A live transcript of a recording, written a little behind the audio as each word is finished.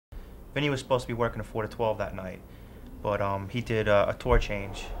Vinnie was supposed to be working a 4 to 12 that night, but he did a tour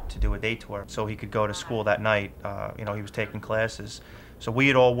change to do a day tour so he could go to school that night. You know, he was taking classes. So we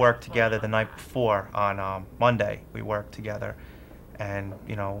had all worked together the night before on Monday. We worked together, and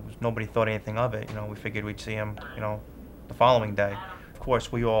you know, nobody thought anything of it. You know, we figured we'd see him, you know, the following day. Of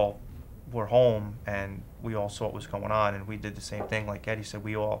course, we all were home and we all saw what was going on, and we did the same thing. Like Eddie said,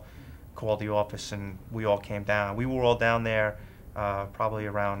 we all called the office and we all came down. We were all down there probably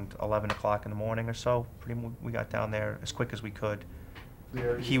around 11 o'clock in the morning or so. We got down there as quick as we could.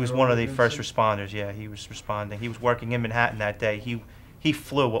 He was one of the first responders. Yeah, he was responding. He was working in Manhattan that day. He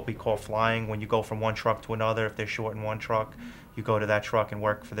flew what we call flying. When you go from one truck to another, if they're short in one truck, you go to that truck and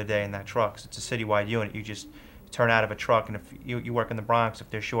work for the day in that truck. So it's a citywide unit. You just turn out of a truck, and if you work in the Bronx, if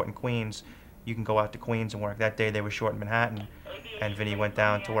they're short in Queens, you can go out to Queens and work. That day they were short in Manhattan, and Vinnie went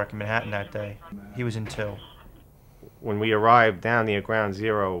down to work in Manhattan that day. He was in 2. When we arrived down near Ground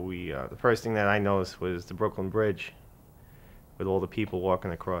Zero, the first thing that I noticed was the Brooklyn Bridge with all the people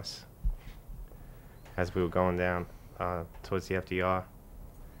walking across as we were going down towards the FDR.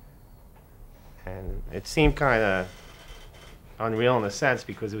 And it seemed kind of unreal in a sense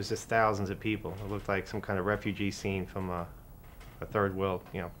because it was just thousands of people. It looked like some kind of refugee scene from a third world,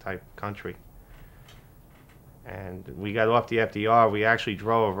 you know, type country. And we got off the FDR. We actually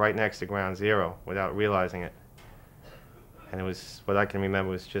drove right next to Ground Zero without realizing it. And it was, what I can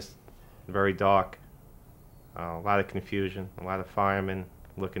remember, was just very dark. A lot of confusion, a lot of firemen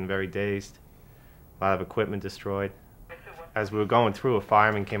looking very dazed, a lot of equipment destroyed. As we were going through, a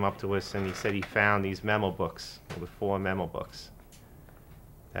fireman came up to us and he said he found these memo books. There were 4 memo books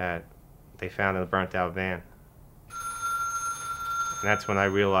that they found in a burnt out van. And that's when I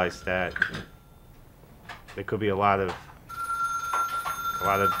realized that there could be a lot of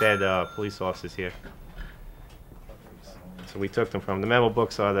dead police officers here. So we took them from. The memo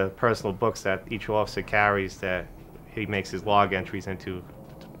books are the personal books that each officer carries that he makes his log entries into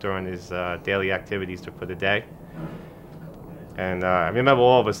during his daily activities for the day. And I remember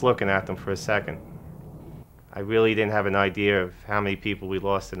all of us looking at them for a second. I really didn't have an idea of how many people we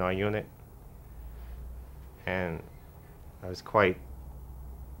lost in our unit. And I was quite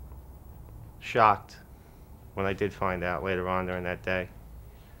shocked when I did find out later on during that day.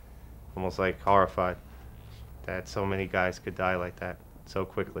 Almost like horrified that so many guys could die like that so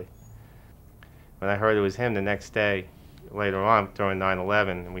quickly. When I heard it was him the next day, later on during 9/11,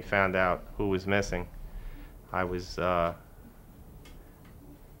 and we found out who was missing, I was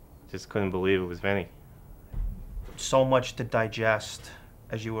just couldn't believe it was Vinnie. So much to digest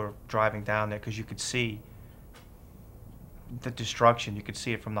as you were driving down there, because you could see the destruction. You could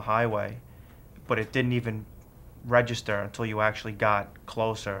see it from the highway, but it didn't even register until you actually got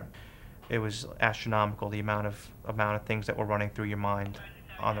closer. It was astronomical, the amount of things that were running through your mind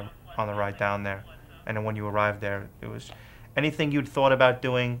on the ride down there. And then when you arrived there, it was anything you'd thought about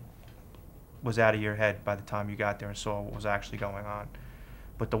doing was out of your head by the time you got there and saw what was actually going on.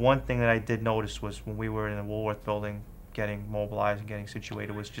 But the one thing that I did notice was when we were in the Woolworth building getting mobilized and getting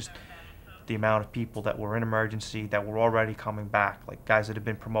situated was just the amount of people that were in emergency, that were already coming back, like guys that had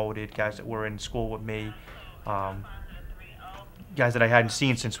been promoted, guys that were in school with me, guys that I hadn't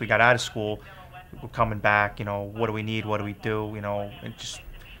seen since we got out of school were coming back. You know, what do we need, what do we do, you know, and just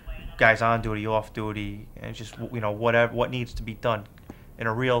guys on duty, off duty, and just, you know, what needs to be done. In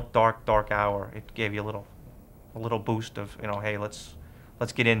a real dark hour, it gave you a little boost of, you know, hey, let's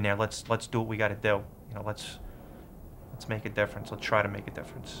get in there, let's do what we got to do, you know, let's make a difference, let's try to make a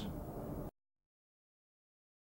difference.